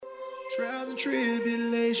Trials and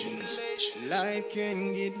tribulations, life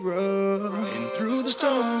can get rough, and through the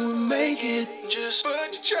storm we'll make it. Just put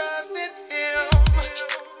your trust in Him.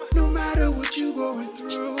 No matter what you're going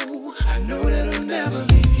through, I know that I'll never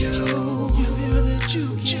leave you. You feel that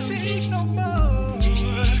you can't take no more.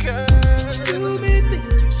 You may think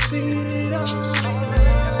you've seen it all.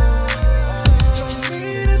 Don't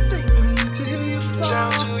need a thing until you fall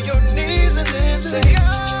down to your knees and then say,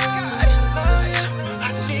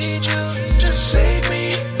 save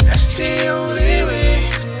me, that's the only way.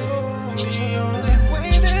 The only way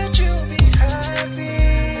that you'll be happy.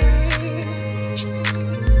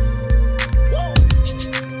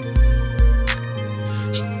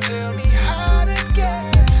 Tell me how to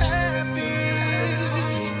get happy.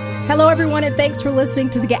 Hello, everyone, and thanks for listening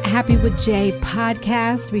to the Get Happy with Jay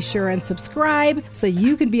podcast. Be sure and subscribe so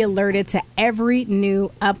you can be alerted to every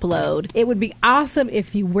new upload. It would be awesome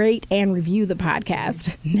if you rate and review the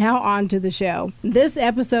podcast. Now on to the show. This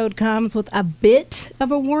episode comes with a bit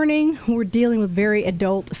of a warning. We're dealing with very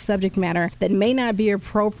adult subject matter that may not be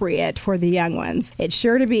appropriate for the young ones. It's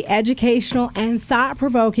sure to be educational and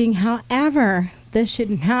thought-provoking. However, this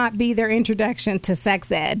should not be their introduction to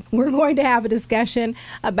sex ed. We're going to have a discussion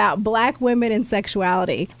about Black women and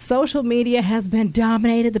sexuality. Social media has been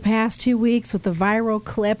dominated the past 2 weeks with the viral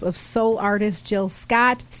clip of soul artist Jill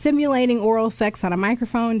Scott simulating oral sex on a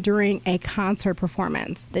microphone during a concert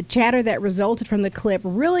performance. The chatter that resulted from the clip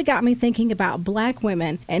really got me thinking about Black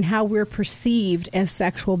women and how we're perceived as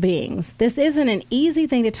sexual beings. This isn't an easy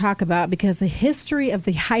thing to talk about because the history of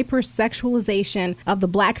the hypersexualization of the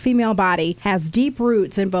Black female body has deep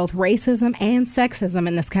roots in both racism and sexism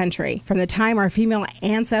in this country. From the time our female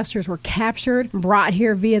ancestors were captured, brought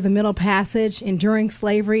here via the Middle Passage, enduring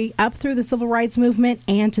slavery, up through the Civil Rights Movement,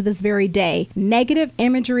 and to this very day, negative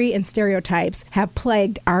imagery and stereotypes have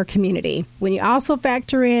plagued our community. When you also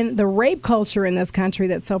factor in the rape culture in this country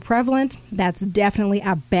that's so prevalent, that's definitely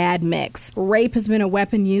a bad mix. Rape has been a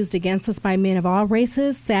weapon used against us by men of all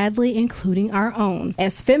races, sadly including our own.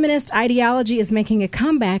 As feminist ideology is making a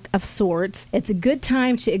comeback of sorts, it's a good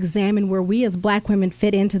time to examine where we as Black women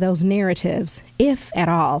fit into those narratives, if at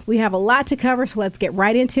all. We have a lot to cover, so let's get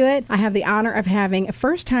right into it. I have the honor of having a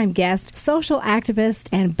first-time guest, social activist,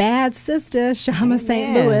 and bad sister, Shama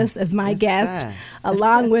St. Louis, as my guest,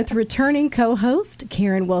 along with returning co-host,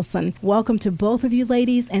 Karen Wilson. Welcome to both of you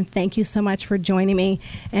ladies, and thank you so much for joining me.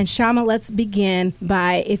 And Shama, let's begin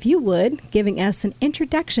by, if you would, giving us an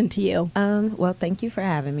introduction to you. Well, thank you for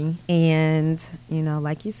having me. And,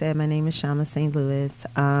 like you said, my name is Shama St. Louis.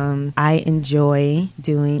 I enjoy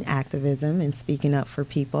doing activism and speaking up for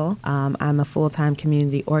people. I'm a full-time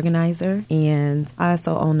community organizer, and I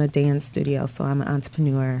also own a dance studio, so I'm an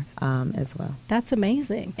entrepreneur as well. That's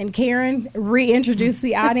amazing. And Karen, reintroduce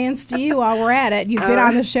the audience to you while we're at it. You've been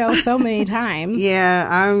on the show so many times. Yeah,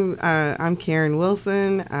 I'm Karen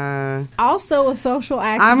Wilson. Also a social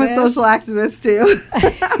activist. I'm a social activist too.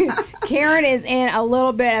 Karen is in a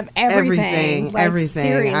little bit of everything. Everything.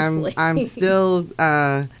 Seriously. I'm still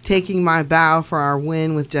taking my bow for our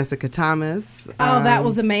win with Jessica Thomas. That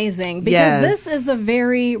was amazing because this is a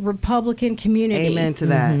very Republican community. Amen to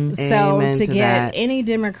that. Mm-hmm. So to get any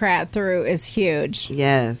Democrat through is huge.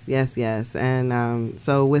 Yes. And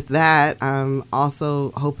so with that, I'm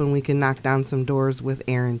also hoping we can knock down some doors with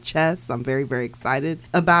Aaron Chess. I'm very, very excited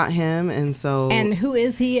about him. And who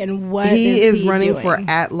is he and what he is running doing? For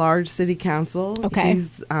at-large city council. Okay.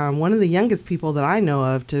 He's one of the youngest people that I know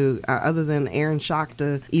of to other than Aaron Schock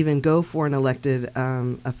to even go for an elected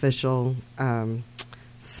official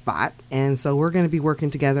spot. And so we're going to be working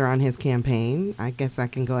together on his campaign. I guess I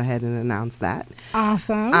can go ahead and announce that.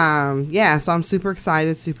 Awesome. So I'm super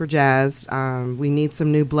excited, super jazzed. We need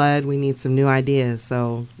some new blood. We need some new ideas.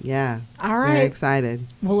 So, yeah. All right. Very excited.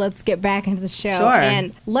 Well, let's get back into the show. Sure.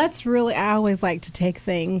 And I always like to take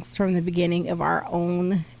things from the beginning of our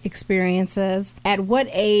own experiences. At what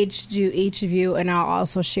age do each of you, and I'll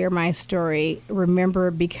also share my story,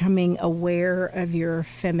 remember becoming aware of your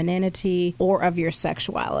femininity or of your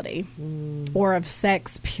sexuality or of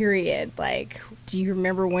sex, period? Like, do you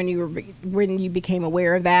remember when you became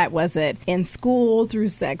aware of that? Was it in school, through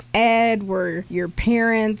sex ed? Were your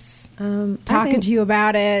parents talking to you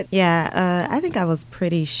about it? Yeah, I think I was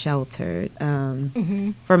pretty sheltered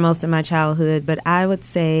for most of my childhood, but I would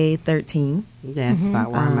say 13. Yeah, that's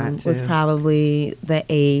about where I'm at too. Was probably the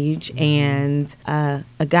age, and a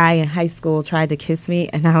guy in high school tried to kiss me,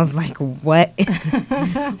 and I was like, what?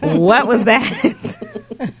 What was that?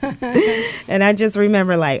 And I just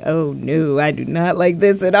remember like, oh no, I do not like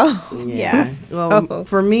this at all. Yeah. Well,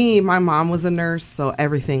 for me, my mom was a nurse, so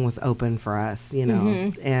everything was open for us, you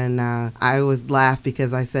know. And I always laugh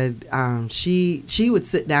because I said she would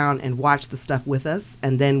sit down and watch the stuff with us,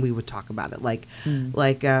 and then we would talk about it. Like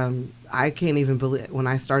I can't even believe when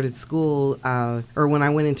I started school or when I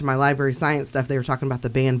went into my library science stuff, they were talking about the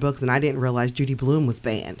banned books, and I didn't realize Judy Blume was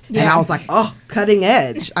banned. Yeah. And I was like, oh, cutting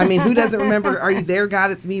edge. I mean, who doesn't remember Are You There,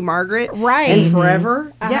 God? It's Me, Margaret? Right. And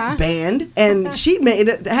Forever. Yeah, banned. And she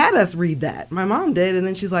had us read that. My mom did, and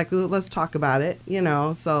then she's like, let's talk about it, you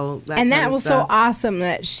know. So that was so awesome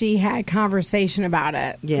that she had conversation about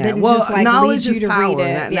it. Yeah. Didn't well, just, like, knowledge lead is you to power.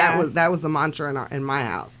 read it. That was the mantra in my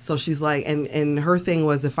house. So she's like, and her thing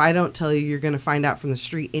was, if I don't tell you, you're going to find out from the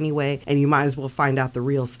street anyway, and you might as well find out the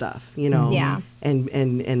real stuff, you know. Yeah.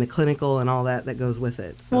 And the clinical and all that goes with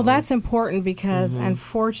it. So. Well, that's important because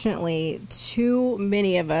unfortunately, too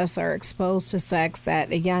many of us are exposed to sex at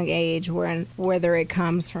a young age, whether it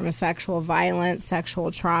comes from a sexual violence, sexual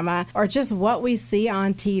trauma, or just what we see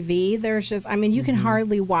on TV. There's just, I mean, you can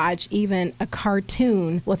hardly watch even a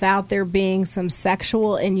cartoon without there being some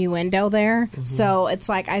sexual innuendo there. So it's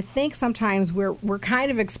like, I think sometimes we're kind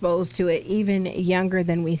of exposed to it even younger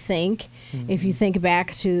than we think. If you think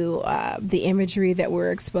back to the imagery that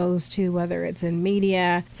we're exposed to, whether it's in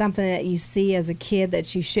media, something that you see as a kid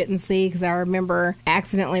that you shouldn't see. Because I remember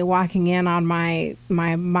accidentally walking in on my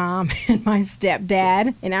mom and my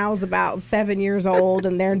stepdad, and I was about 7 years old,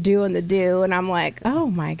 and they're doing the do, and I'm like, oh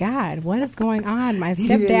my God, what is going on? My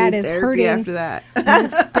stepdad is hurting. After that, my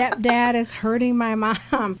stepdad is hurting my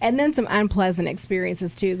mom. And then some unpleasant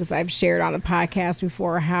experiences too, because I've shared on the podcast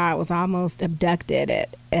before how I was almost abducted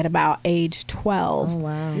at about age 12. Oh,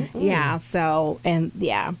 wow. Yeah.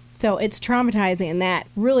 So it's traumatizing, and that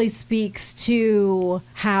really speaks to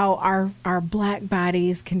how our black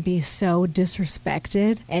bodies can be so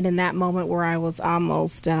disrespected. And in that moment where I was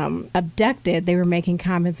almost abducted, they were making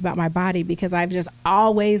comments about my body because I've just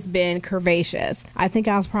always been curvaceous. I think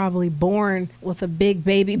I was probably born with a big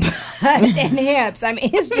baby butt and hips. I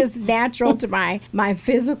mean, it's just natural to my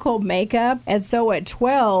physical makeup. And so at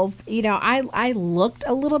 12, you know, I looked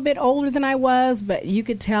a little bit older than I was, but you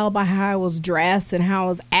could tell by how I was dressed and how I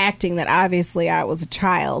was acting that obviously I was a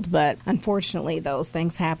child, but unfortunately those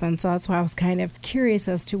things happen. So that's why I was kind of curious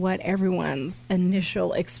as to what everyone's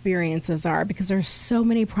initial experiences are, because there's so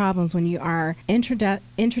many problems when you are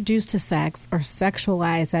introduced to sex or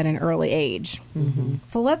sexualized at an early age.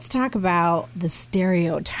 So let's talk about the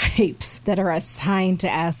stereotypes that are assigned to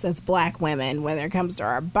us as black women, whether it comes to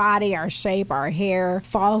our body, our shape, our hair,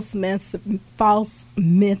 false myths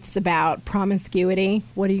about promiscuity.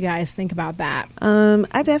 What do you guys think about that?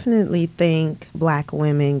 I definitely think black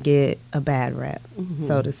women get a bad rep,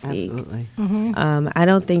 so to speak. Absolutely. I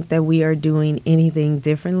don't think that we are doing anything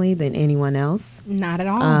differently than anyone else. Not at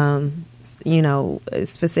all. You know,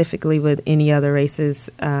 specifically with any other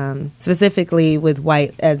races, specifically with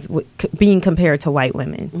white, being compared to white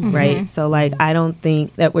women, right? So, like, I don't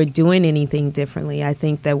think that we're doing anything differently. I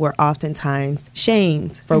think that we're oftentimes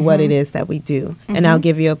shamed for what it is that we do. And I'll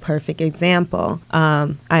give you a perfect example.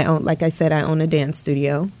 Like I said, I own a dance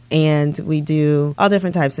studio. And we do all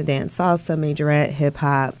different types of dance, salsa, majorette, hip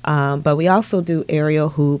hop. But we also do aerial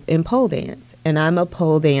hoop and pole dance. And I'm a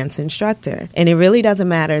pole dance instructor. And it really doesn't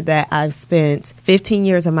matter that I've spent 15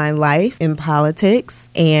 years of my life in politics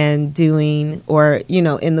and doing, or, you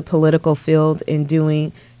know, in the political field and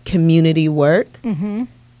doing community work.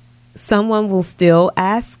 Someone will still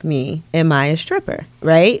ask me, am I a stripper?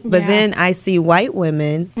 Right? But then I see white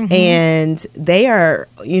women and they are,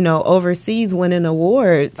 you know, overseas winning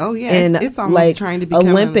awards. Oh, yeah. In, it's almost like, trying to become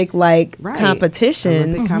Olympic competitions.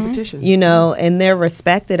 Olympic competition. You know, and they're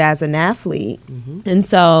respected as an athlete. And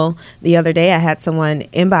so the other day I had someone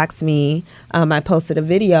inbox me. I posted a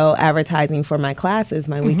video advertising for my classes,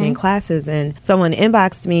 my weekend classes. And someone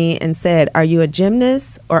inboxed me and said, are you a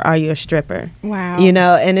gymnast or are you a stripper? Wow. You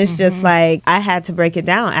know, and it's just like, I had to break it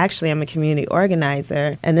down. Actually, I'm a community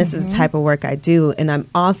organizer, and this is the type of work I do. And I'm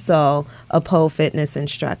also a pole fitness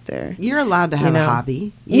instructor. You're allowed to have a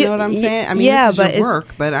hobby. You know what I'm saying? I mean, yeah, this is your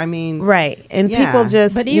work, but I mean, right. And people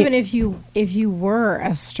just. But even if you were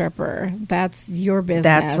a stripper, that's your business.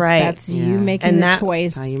 That's right. That's you making the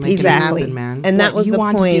choice. How you make exactly. it happen, man. And that was you the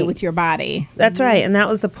want point to do with your body. That's right. And that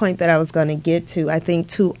was the point that I was going to get to. I think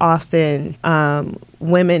too often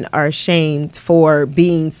women are shamed for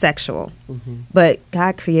being sexual, but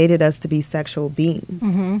God created us to be sexual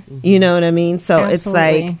beings. You know what I mean? So Absolutely. it's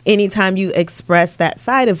like anytime you express that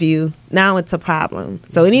side of you, now it's a problem.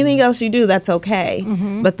 So anything else you do, that's okay.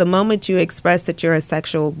 But the moment you express that you're a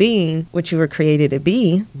sexual being, which you were created to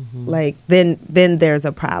be, like then there's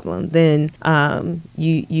a problem. Then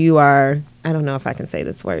you are, I don't know if I can say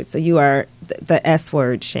this word. So you are the S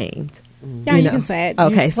word shamed. Yeah, you can say it.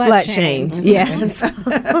 Okay, You're slut shamed. Yes.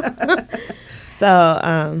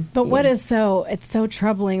 So, but what is it's so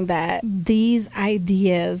troubling that these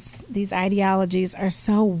ideas, these ideologies are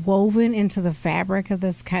so woven into the fabric of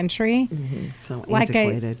this country. So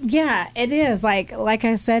antiquated. It is. Like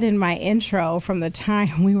I said in my intro, from the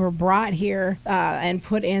time we were brought here and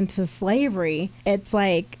put into slavery, it's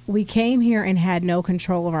like we came here and had no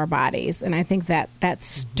control of our bodies. And I think that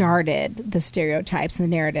started the stereotypes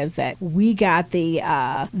and the narratives that we got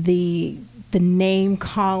the name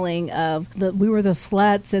calling of we were the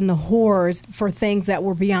sluts and the whores for things that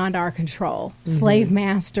were beyond our control. Slave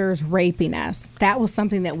masters raping us. That was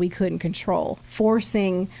something that we couldn't control.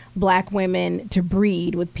 Forcing black women to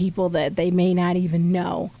breed with people that they may not even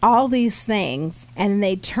know. All these things. And then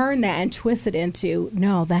they turn that and twist it into,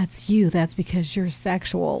 no, that's you. That's because you're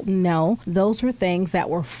sexual. No, those were things that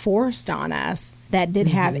were forced on us that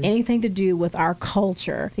didn't have anything to do with our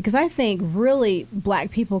culture. Because I think really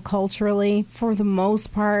black people culturally, for the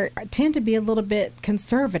most part, tend to be a little bit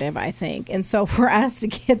conservative, I think. And so for us to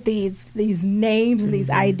get these names and these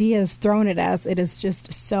ideas thrown at us, it is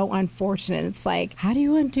just so unfortunate. It's like, how do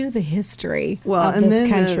you undo the history of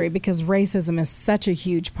this country? Because racism is such a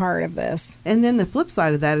huge part of this. And then the flip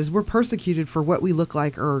side of that is we're persecuted for what we look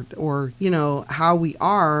like or you know, how we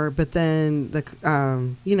are. But then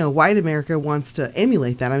the white America wants to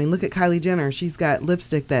emulate that. I mean, look at Kylie Jenner. She's got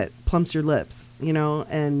lipstick that plumps your lips, you know,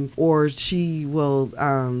 or she will,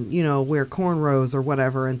 wear cornrows or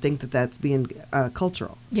whatever and think that that's being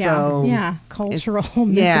cultural. Cultural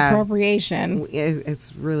misappropriation.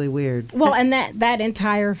 It's really weird. Well, and that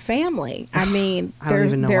entire family. I mean, I don't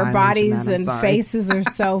even know their why I bodies mentioned that. and faces are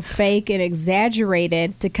so fake and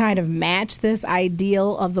exaggerated to kind of match this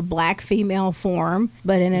ideal of the black female form,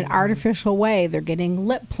 but in an artificial way. They're getting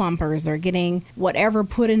lip plumpers. They're getting whatever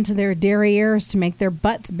put into their derrieres to make their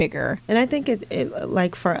butts bigger. And I think it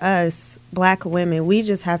like for us, black women, we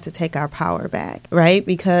just have to take our power back, right?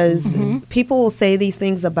 Because people will say these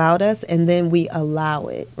things about us and then we allow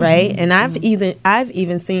it, right? And I've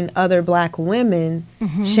even seen other black women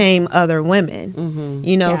shame other women,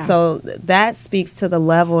 you know, so that speaks to the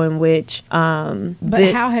level in which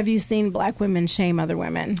but how have you seen black women shame other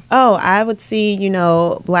women? Oh, I would see, you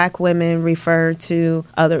know, black women refer to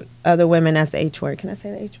other women as the H word. Can I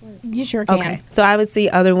say the H word? You sure can. Okay. So I would see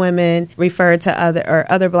other women refer to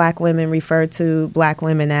other black women refer to black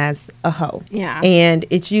women as a hoe. Yeah. And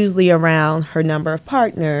it's usually around her number of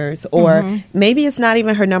partners, or maybe it's not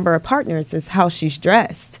even her number of partners, it's how she's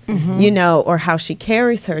dressed, you know, or how she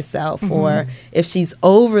carries herself, or if she's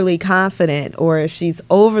overly confident, or if she's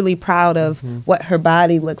overly proud of what her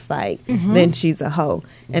body looks like, then she's a hoe.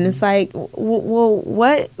 And it's like, well,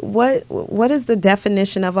 what is the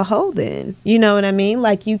definition of a hoe then? You know what I mean?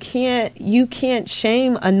 Like you can't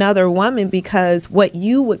shame another woman because what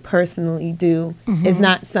you would personally do is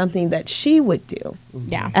not something that she would do.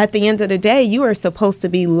 Yeah. At the end of the day, you are supposed to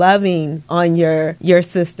be loving on your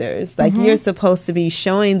sisters. Like you're supposed to be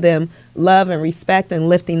showing them love and respect and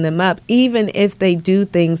lifting them up, even if they do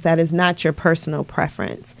things that is not your personal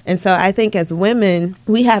preference. And so I think as women,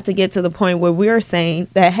 we have to get to the point where we're saying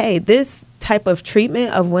that, hey, this type of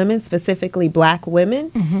treatment of women, specifically black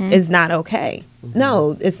women, is not okay.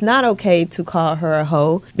 No, it's not okay to call her a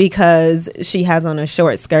hoe because she has on a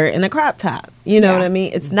short skirt and a crop top. You know what I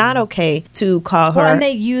mean? It's not okay to call her. Well, and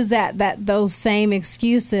they use those same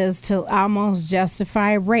excuses to almost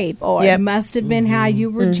justify rape, or it must have been how you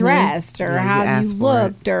were dressed, or how you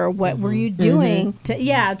looked, or what were you doing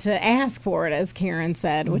to ask for it, as Karen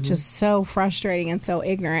said, which is so frustrating and so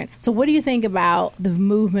ignorant. So what do you think about the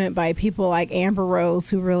movement by people like Amber Rose,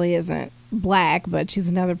 who really isn't black, but she's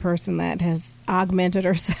another person that has augmented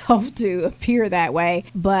herself to appear that way,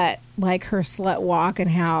 but like her slut walk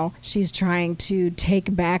and how she's trying to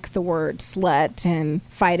take back the word slut and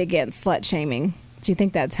fight against slut shaming? Do you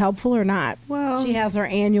think that's helpful or not? Well, she has her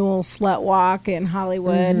annual slut walk in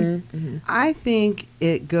Hollywood. I think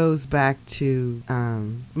it goes back to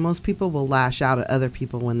most people will lash out at other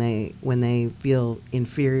people when they feel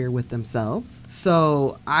inferior with themselves.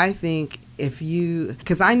 So I think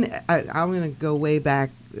because I'm going to go way back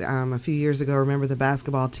a few years ago, remember the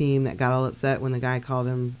basketball team that got all upset when the guy called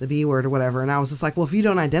him the B word or whatever. And I was just like, well, if you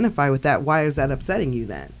don't identify with that, why is that upsetting you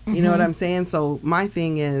then? You know what I'm saying? So my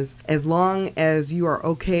thing is, as long as you are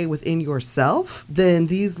okay within yourself, then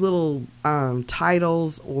these little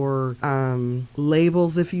titles or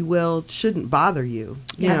labels, if you will, shouldn't bother you.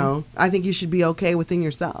 You know, I think you should be okay within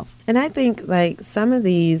yourself. And I think like some of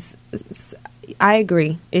these, I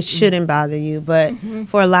agree, it shouldn't bother you, but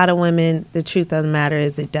for a lot of women, the truth of the matter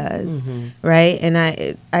is it does, right? And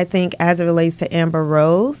I think as it relates to Amber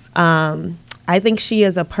Rose, I think she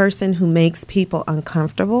is a person who makes people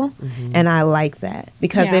uncomfortable, and I like that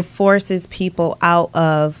because it forces people out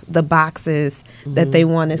of the boxes that they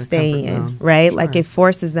want to stay in, right? Sure. Like it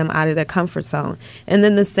forces them out of their comfort zone. And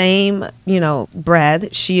then the same,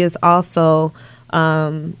 breath, she is also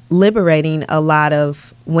liberating a lot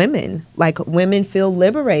of women. Like women feel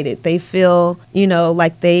liberated. They feel,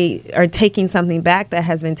 like they are taking something back that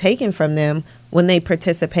has been taken from them when they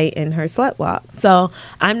participate in her slut walk. So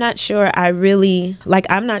I'm not sure I really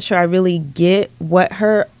get what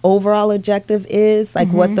her overall objective is, like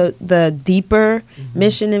what the deeper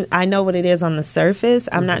mission is. I know what it is on the surface.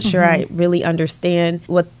 I'm not sure I really understand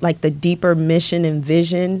what like the deeper mission and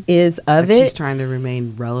vision is of like it. She's trying to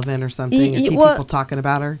remain relevant or something and keep people talking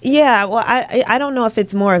about her. Yeah, well, I don't know if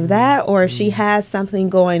it's more of that or if she has something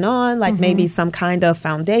going on, like maybe some kind of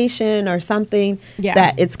foundation or something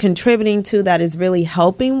that it's contributing to that is really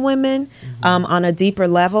helping women on a deeper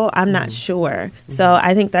level. I'm not sure. So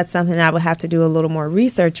I think that's something I would have to do a little more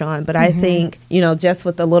research on. But I think, just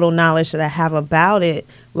with the little knowledge that I have about it,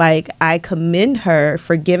 like I commend her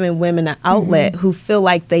for giving women an outlet who feel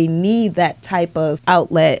like they need that type of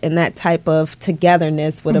outlet and that type of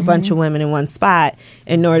togetherness with a bunch of women in one spot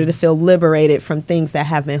in order to feel liberated from things that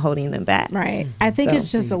have been holding them back. Right. I think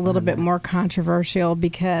it's just a little bit more controversial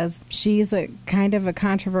because she's a kind of a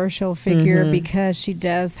controversial figure because she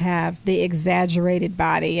does have the exaggerated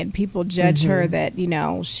body and people judge her that,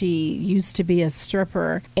 she used to be a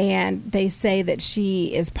stripper and they say that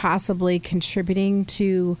she is possibly contributing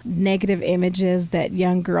to negative images that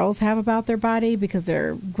young girls have about their body because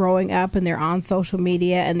they're growing up and they're on social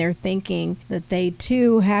media and they're thinking that they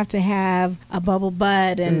too have to have a bubble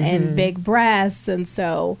butt and big breasts. And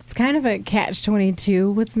so it's kind of a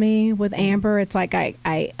catch-22 with me with Amber. It's like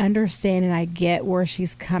I understand and I get where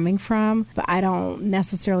she's coming from, but I don't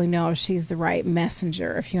necessarily know if she's the right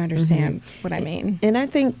messenger, if you understand what I mean. And I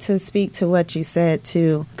think to speak to what you said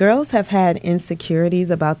too, girls have had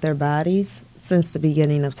insecurities about their bodies since the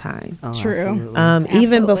beginning of time. Oh, true.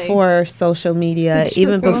 Even before social media,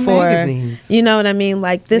 even before, magazines. You know what I mean?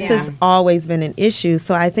 Like this has always been an issue.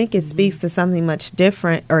 So I think it speaks to something much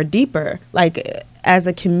different or deeper. Like as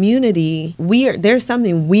a community, there's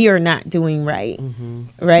something we are not doing right,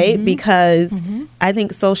 right? Because I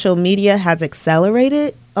think social media has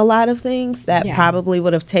accelerated a lot of things that probably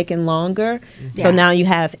would have taken longer. So now you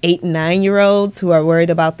have 8 and 9-year-olds who are worried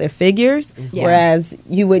about their figures, whereas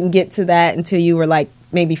you wouldn't get to that until you were like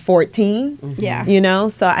maybe 14.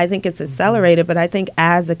 So I think it's accelerated, but I think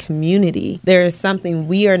as a community there is something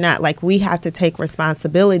we are not, like we have to take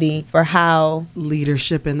responsibility for how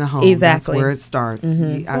leadership in the home, that's where it starts.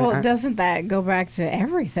 Doesn't that go back to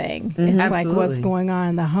everything? It's like what's going on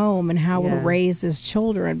in the home and how we're raised as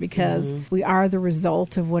children because we are the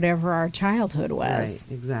result of whatever our childhood was. Right,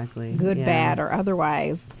 exactly. Good, bad, or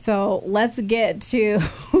otherwise. So let's get to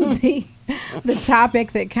the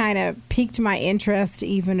topic that kind of piqued my interest to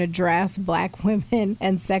even address Black women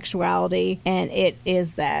and sexuality, and it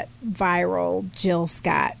is that viral Jill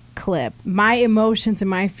Scott clip. My emotions and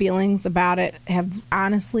my feelings about it have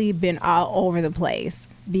honestly been all over the place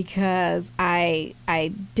because I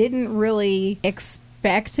didn't really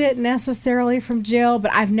expect it necessarily from Jill,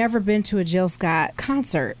 but I've never been to a Jill Scott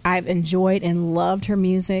concert. I've enjoyed and loved her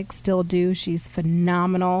music, still do. She's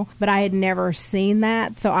phenomenal, but I had never seen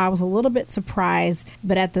that, so I was a little bit surprised,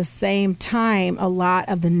 but at the same time, a lot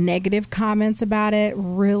of the negative comments about it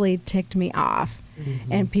really ticked me off.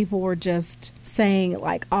 And people were just saying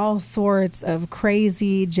like all sorts of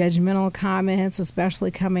crazy judgmental comments,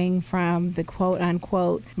 especially coming from the quote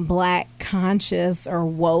unquote Black conscious or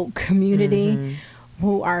woke community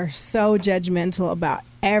who are so judgmental about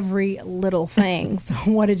every little thing. So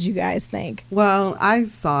what did you guys think? Well, I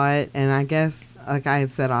saw it and I guess like I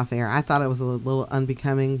had said off air, I thought it was a little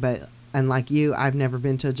unbecoming, but unlike you, I've never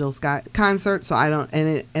been to a Jill Scott concert, so I don't.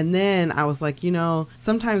 And then I was like,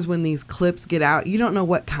 sometimes when these clips get out, you don't know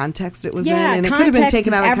what context it was in, and it could have been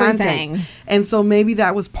taken out of context. And so maybe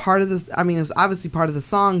that was part of this. I mean, it was obviously part of the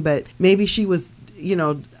song, but maybe she was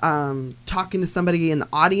talking to somebody in the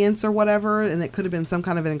audience or whatever, and it could have been some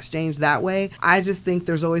kind of an exchange that way. I just think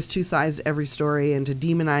there's always two sides to every story, and to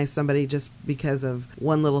demonize somebody just because of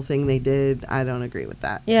one little thing they did, I don't agree with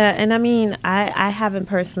that. Yeah, and I mean, I haven't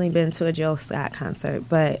personally been to a Jill Scott concert,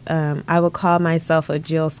 but I would call myself a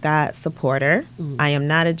Jill Scott supporter. I am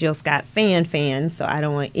not a Jill Scott fan, so I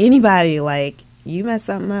don't want anybody like, you messed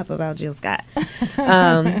something up about Jill Scott.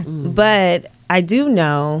 But I do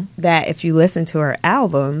know that if you listen to her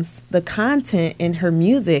albums, the content in her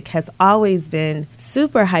music has always been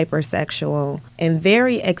super hypersexual and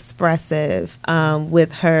very expressive,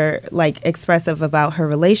 with her, like, expressive about her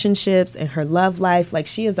relationships and her love life. Like,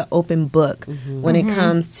 she is an open book when it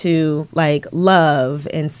comes to, like, love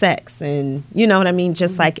and sex and, you know what I mean?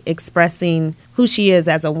 Just, like, expressing who she is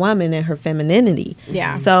as a woman and her femininity.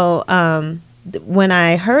 Yeah. So, when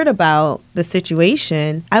I heard about the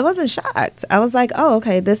situation, I wasn't shocked. I was like, oh,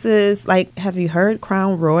 okay, this is like, have you heard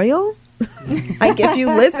Crown Royal? Like, if you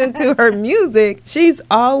listen to her music, she's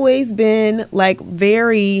always been like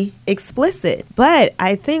very explicit. But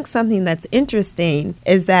I think something that's interesting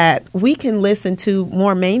is that we can listen to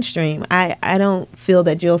more mainstream. I don't feel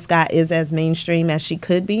that Jill Scott is as mainstream as she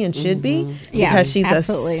could be and should be, because she's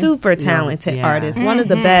absolutely. a super talented artist, one of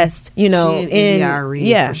the Mm-hmm. best, you know, She and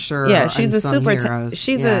India.Arie for sure. Yeah, she's a Unsung super heroes.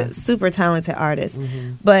 a super talented artist.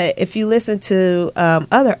 But if you listen to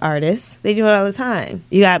other artists, they do it all the time.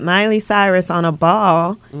 You got Miley Cyrus on a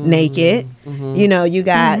ball naked. You know, you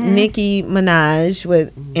got Nicki Minaj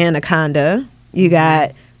with Anaconda. You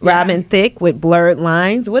got Robin Thicke with Blurred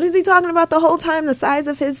Lines. What is he talking about the whole time? The size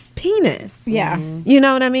of his penis. Yeah. You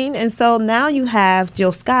know what I mean? And so now you have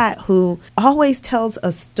Jill Scott, who always tells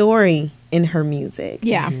a story in her music.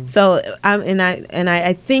 Yeah. So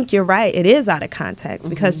I think you're right. It is out of context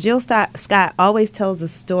because Jill Scott always tells a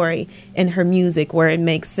story in her music where it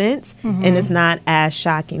makes sense and it's not as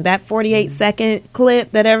shocking. That 48-second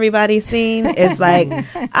clip that everybody's seen is like,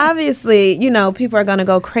 obviously, you know, people are going to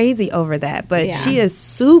go crazy over that, but she is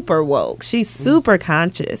super woke. She's super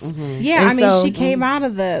conscious. Yeah, And I mean, so- she came out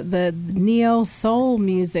of the neo soul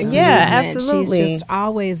music. Yeah, movement. absolutely. She's just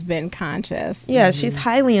always been conscious. Yeah, she's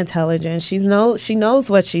highly intelligent. She knows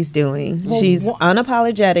what she's doing. Well, She's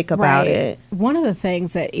unapologetic about it. One of the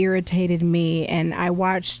things that irritated me, and I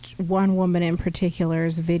watched one woman in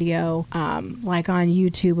particular's video, like on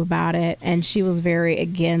YouTube about it, and she was very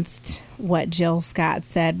against what Jill Scott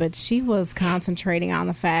said, but she was concentrating on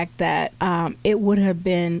the fact that it would have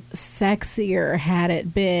been sexier had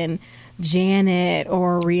it been Janet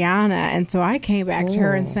or Rihanna. And so I came back to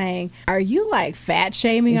her and saying, are you like fat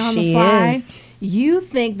shaming on the She slide? is. You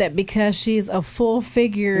think that because she's a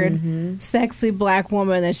full-figured, sexy black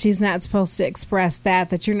woman that she's not supposed to express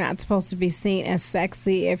that you're not supposed to be seen as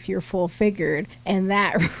sexy if you're full-figured. And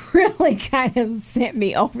that really kind of sent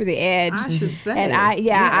me over the edge. I should say. And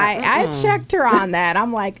I checked her on that.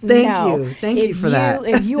 I'm like, Thank no. you. Thank you for that.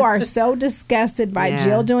 If you are so disgusted by Yeah.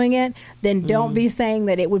 Jill doing it, then don't be saying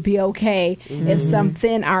that it would be okay if some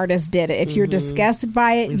thin artist did it. If you're disgusted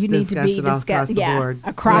by it, It's you need to be disgusted across disgusted. the Yeah, board.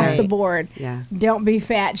 across Right. the board. Yeah. Don't be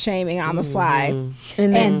fat shaming on the slide.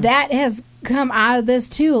 And that has come out of this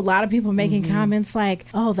too. A lot of people making comments like,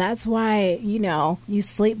 oh, that's why, you know, you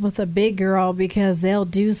sleep with a big girl because they'll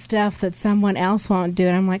do stuff that someone else won't do.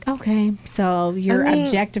 And I'm like, okay, so you're I mean,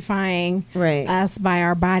 objectifying right. us by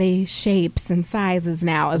our body shapes and sizes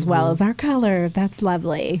now, as well as our color. That's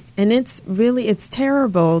lovely. And it's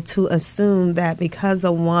terrible to assume that because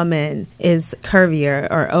a woman is curvier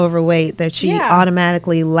or overweight that she Yeah.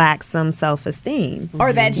 automatically lacks some self-esteem.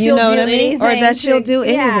 Or that You she'll know do what I mean? anything. Or that she'll do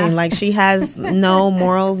anything. Yeah. Like she has no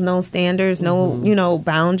morals, no standards, no, you know,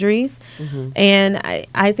 boundaries. And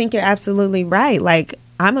I think you're absolutely right. Like,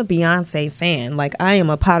 I'm a Beyonce fan. Like, I am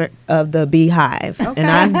a part of the Beehive. And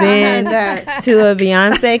I've been to a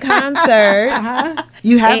Beyonce concert.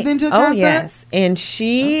 You have been to a concert? Oh, yes. And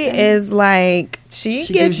she is like, she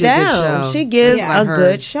She gets gives you a good down. show. She gives Yeah. a I've heard.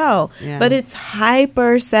 good show. Yeah. But it's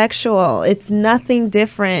hypersexual. It's nothing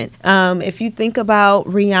different. If you think about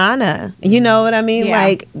Rihanna, you know what I mean? Yeah.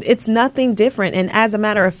 Like, it's nothing different. And as a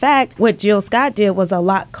matter of fact, what Jill Scott did was a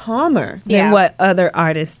lot calmer than Yeah. what other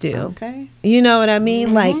artists do. Okay. You know what I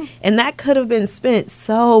mean? Like, and that could have been spent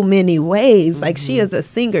so many ways. Like, she is a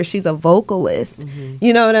singer, she's a vocalist.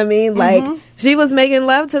 You know what I mean? Like, She was making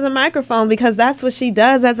love to the microphone because that's what she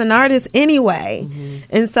does as an artist anyway.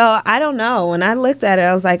 And so I don't know. When I looked at it,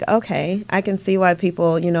 I was like, okay, I can see why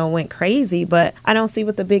people, went crazy, but I don't see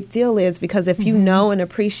what the big deal is, because if you know and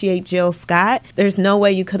appreciate Jill Scott, there's no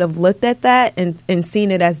way you could have looked at that and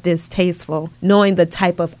seen it as distasteful, knowing the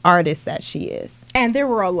type of artist that she is. And there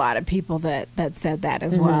were a lot of people that said that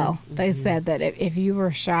as well. They said that if you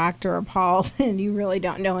were shocked or appalled and you really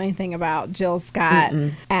don't know anything about Jill Scott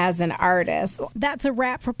as an artist. That's a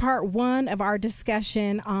wrap for part 1 of our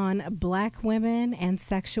discussion on Black women and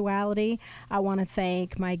sexuality. I want to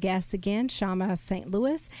thank my guests again, Shama St.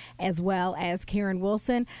 Louis, as well as Karen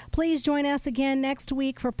Wilson. Please join us again next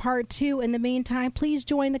week for part 2. In the meantime, please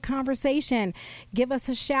join the conversation. Give us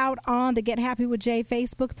a shout on the Get Happy with Jay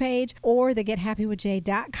Facebook page or the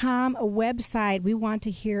GetHappyWithJay.com website. We want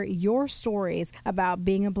to hear your stories about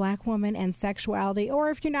being a Black woman and sexuality, or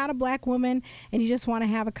if you're not a Black woman and you just want to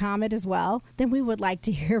have a comment as well, then we would like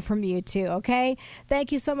to hear from you too, okay?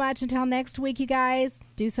 Thank you so much. Until next week, you guys,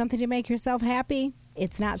 do something to make yourself happy.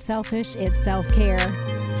 It's not selfish, it's self-care.